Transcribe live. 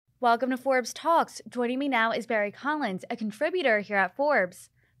Welcome to Forbes Talks. Joining me now is Barry Collins, a contributor here at Forbes.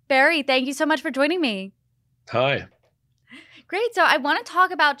 Barry, thank you so much for joining me. Hi. Great. So I want to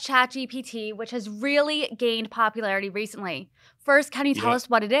talk about ChatGPT, which has really gained popularity recently. First, can you tell Yeah. us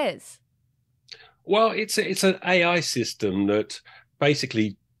what it is? Well, it's an AI system that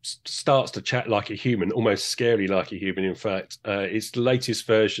basically starts to chat like a human, almost scarily like a human. In fact, it's the latest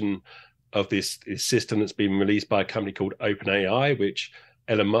version of this system that's been released by a company called OpenAI, which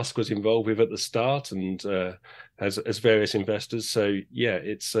Elon Musk was involved with at the start, and as various investors. So yeah,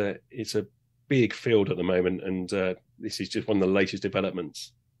 it's a big field at the moment, and this is just one of the latest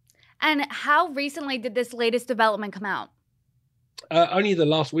developments. And how recently did this latest development come out? Only the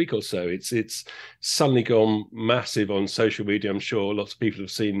last week or so, it's suddenly gone massive on social media. I'm sure lots of people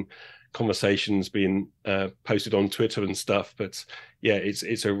have seen conversations being posted on Twitter and stuff. But yeah,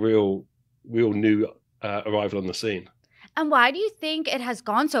 it's a real new arrival on the scene. And why do you think it has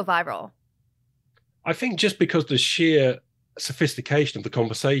gone so viral? I think just because the sheer sophistication of the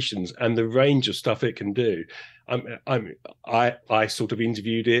conversations and the range of stuff it can do. I sort of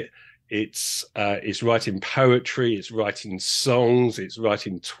interviewed it. It's writing poetry, it's writing songs, it's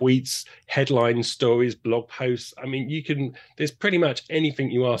writing tweets, headline stories, blog posts. I mean, you can. There's pretty much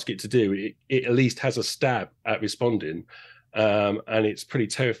anything you ask it to do. It at least has a stab at responding, and it's pretty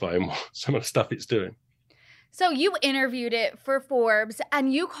terrifying some of the stuff it's doing. So you interviewed it for Forbes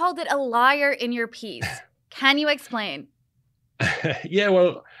and you called it a liar in your piece. Can you explain? Yeah,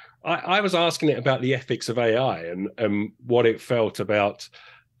 well, I was asking it about the ethics of AI and what it felt about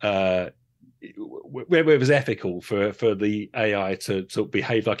whether it was ethical for the AI to sort of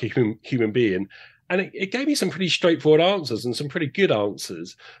behave like a human being. And it gave me some pretty straightforward answers and some pretty good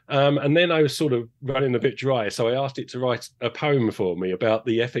answers. And then I was sort of running a bit dry. So I asked it to write a poem for me about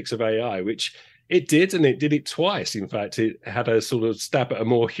the ethics of AI, which it did. And it did it twice. In fact, it had a sort of stab at a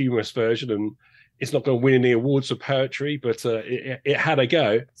more humorous version. And it's not going to win any awards for poetry, but it had a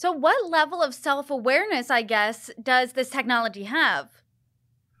go. So what level of self-awareness, I guess, does this technology have?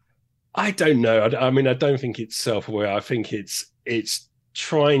 I don't know. I mean, I don't think it's self-aware. I think it's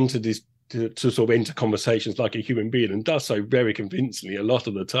trying to sort of enter conversations like a human being and does so very convincingly a lot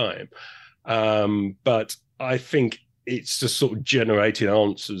of the time. But I think it's just sort of generating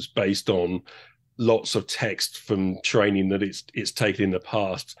answers based on lots of text from training that it's taken in the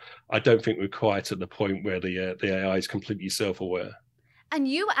past. I don't think we're quite at the point where the AI is completely self-aware. And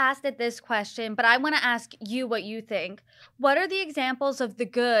you asked it this question, but I want to ask you what you think. What are the examples of the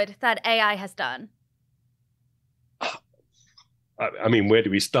good that AI has done? I mean, where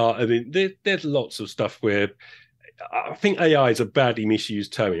do we start? I mean, there's lots of stuff where I think AI is a badly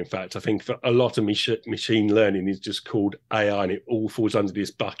misused term. In fact, I think for a lot of machine learning is just called AI, and it all falls under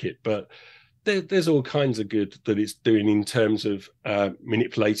this bucket. But there's all kinds of good that it's doing in terms of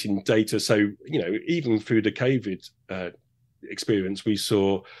manipulating data. So even through the COVID experience, we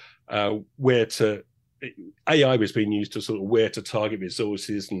saw where to AI was being used to sort of where to target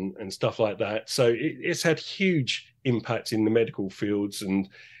resources and stuff like that. So it's had huge impacts in the medical fields and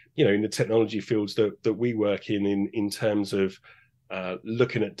in the technology fields that we work in terms of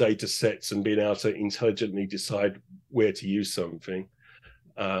looking at data sets and being able to intelligently decide where to use something.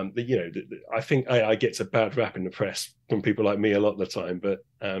 I think AI gets a bad rap in the press from people like me a lot of the time, but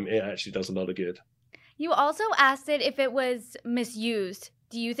it actually does a lot of good. You also asked it if it was misused.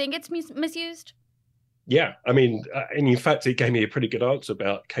 Do you think it's misused? Yeah, I mean, and in fact, it gave me a pretty good answer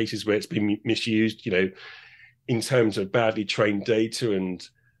about cases where it's been misused, in terms of badly trained data and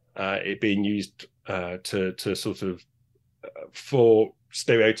it being used to sort of for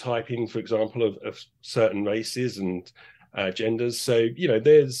stereotyping, for example, of certain races and genders. So,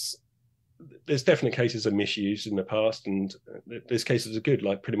 there's definite cases of misuse in the past, and there's cases of good,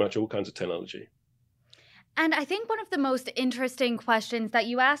 like pretty much all kinds of technology. And I think one of the most interesting questions that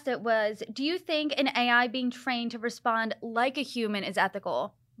you asked it was, do you think an AI being trained to respond like a human is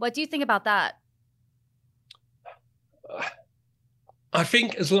ethical? What do you think about that? I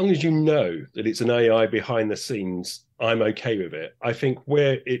think as long as you know that it's an AI behind the scenes, I'm okay with it. I think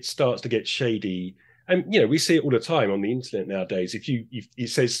where it starts to get shady, and we see it all the time on the internet nowadays. If it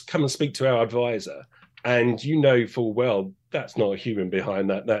says come and speak to our advisor, and full well that's not a human behind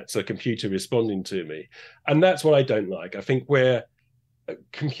that, that's a computer responding to me. And that's what I don't like. I think where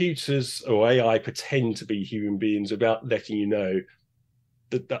computers or AI pretend to be human beings without letting you know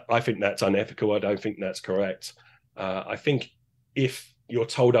that I think that's unethical. I don't think that's correct. I think if you're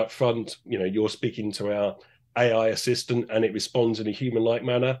told up front, you're speaking to our AI assistant and it responds in a human-like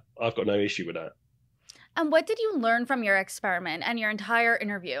manner, I've got no issue with that. And what did you learn from your experiment and your entire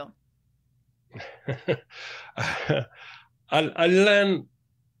interview? I learned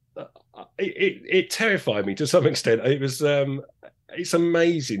it terrified me to some extent. It was it's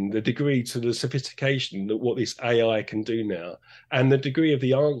amazing the degree to the sophistication that what this AI can do now, and the degree of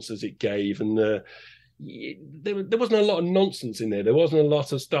the answers it gave, and there wasn't a lot of nonsense in there. There wasn't a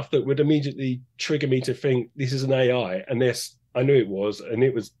lot of stuff that would immediately trigger me to think this is an AI. And this, I knew it was, and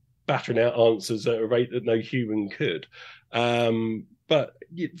it was battering out answers at a rate that no human could. But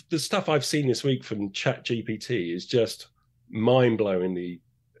the stuff I've seen this week from ChatGPT is just mind-blowingly.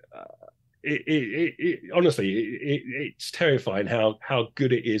 Honestly, it's terrifying how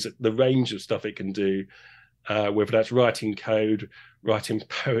good it is at the range of stuff it can do, whether that's writing code, writing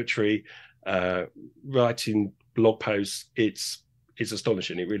poetry, writing blog posts. It's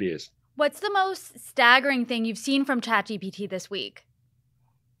astonishing. It really is. What's the most staggering thing you've seen from ChatGPT this week?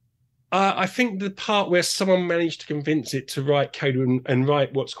 I think the part where someone managed to convince it to write code and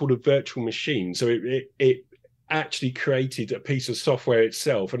write what's called a virtual machine. So it actually created a piece of software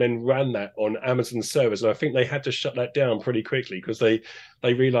itself and then ran that on Amazon servers. And I think they had to shut that down pretty quickly because they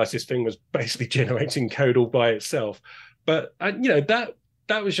realized this thing was basically generating code all by itself. But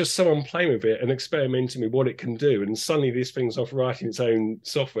that was just someone playing with it and experimenting with what it can do. And suddenly this thing's off writing its own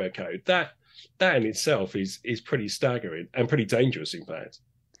software code. That in itself is pretty staggering and pretty dangerous, in fact.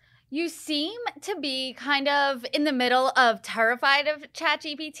 You seem to be kind of in the middle of terrified of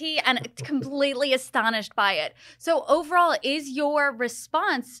ChatGPT and completely astonished by it. So overall, is your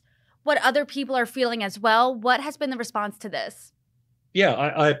response what other people are feeling as well? What has been the response to this?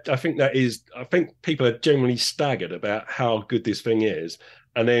 Yeah, I think that is. I think people are generally staggered about how good this thing is,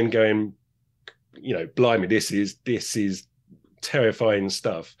 and then going, blimey, this is terrifying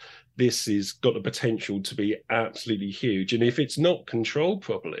stuff. This has got the potential to be absolutely huge. And if it's not controlled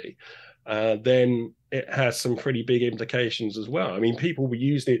properly, then it has some pretty big implications as well. I mean, people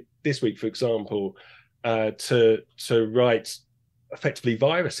used it this week, for example, to write effectively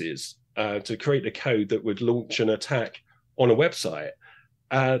viruses, to create the code that would launch an attack on a website.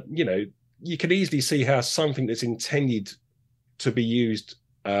 You can easily see how something that's intended to be used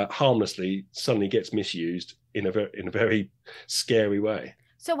harmlessly suddenly gets misused in a very scary way.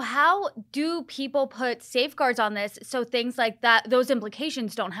 So how do people put safeguards on this so things like that, those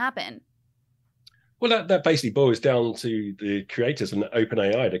implications don't happen? Well, that basically boils down to the creators and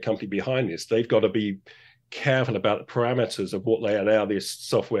OpenAI, the company behind this. They've got to be careful about the parameters of what they allow this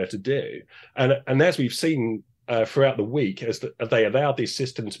software to do. And as we've seen throughout the week, as they allowed this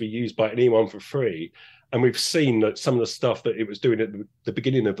system to be used by anyone for free, and we've seen that some of the stuff that it was doing at the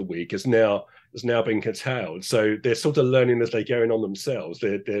beginning of the week has now been curtailed. So they're sort of learning as they're going on themselves.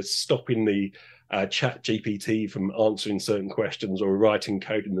 They're stopping the ChatGPT from answering certain questions or writing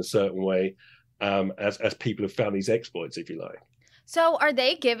code in a certain way, as people have found these exploits, if you like. So are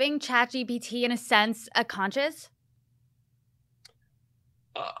they giving ChatGPT, in a sense, a conscience?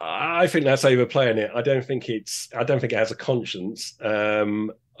 I think that's overplaying it. I don't think it has a conscience.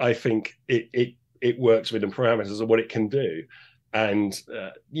 I think it works within parameters of what it can do. And,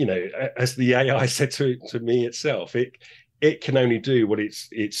 as the AI said to me itself, it can only do what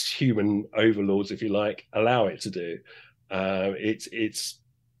its human overlords, if you like, allow it to do. It's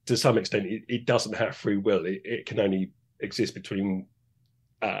to some extent, it doesn't have free will. It can only exist between,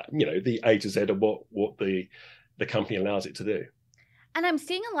 the A to Z of what the company allows it to do. And I'm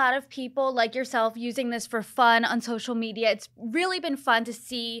seeing a lot of people like yourself using this for fun on social media. It's really been fun to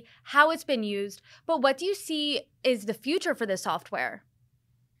see how it's been used. But what do you see is the future for this software?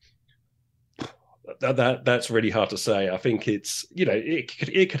 That's really hard to say. I think it's,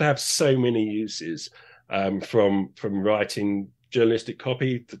 it could have so many uses, from writing journalistic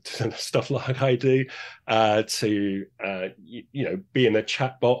copy to stuff like I do, to being a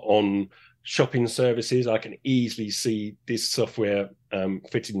chatbot on shopping services. I can easily see this software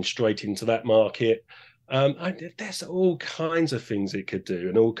fitting straight into that market. There's all kinds of things it could do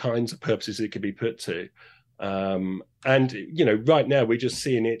and all kinds of purposes it could be put to. Right now we're just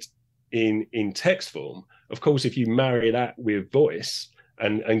seeing it in text form. Of course, if you marry that with voice,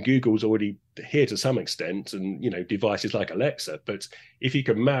 and Google's already here to some extent, and devices like Alexa, but if you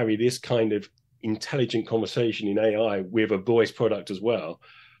can marry this kind of intelligent conversation in AI with a voice product as well,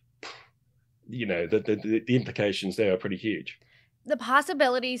 the implications there are pretty huge. The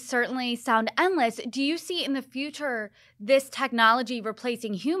possibilities certainly sound endless. Do you see in the future this technology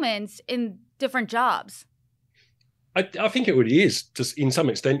replacing humans in different jobs? I think it already is, just in some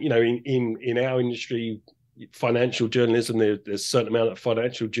extent. In our industry, financial journalism, there's a certain amount of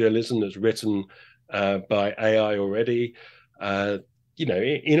financial journalism that's written by AI already.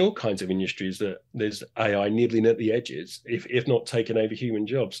 In all kinds of industries that there's AI nibbling at the edges, if not taking over human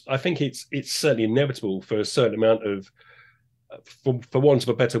jobs. I think it's certainly inevitable for a certain amount of for want of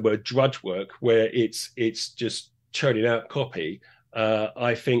a better word, drudge work, where it's just churning out copy,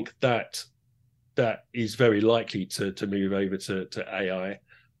 I think that is very likely to move over to AI.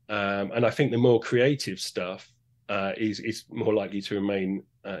 And I think the more creative stuff is more likely to remain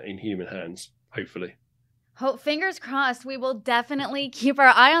in human hands, hopefully. Hope, fingers crossed. We will definitely keep our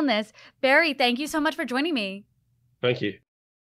eye on this. Barry, thank you so much for joining me. Thank you.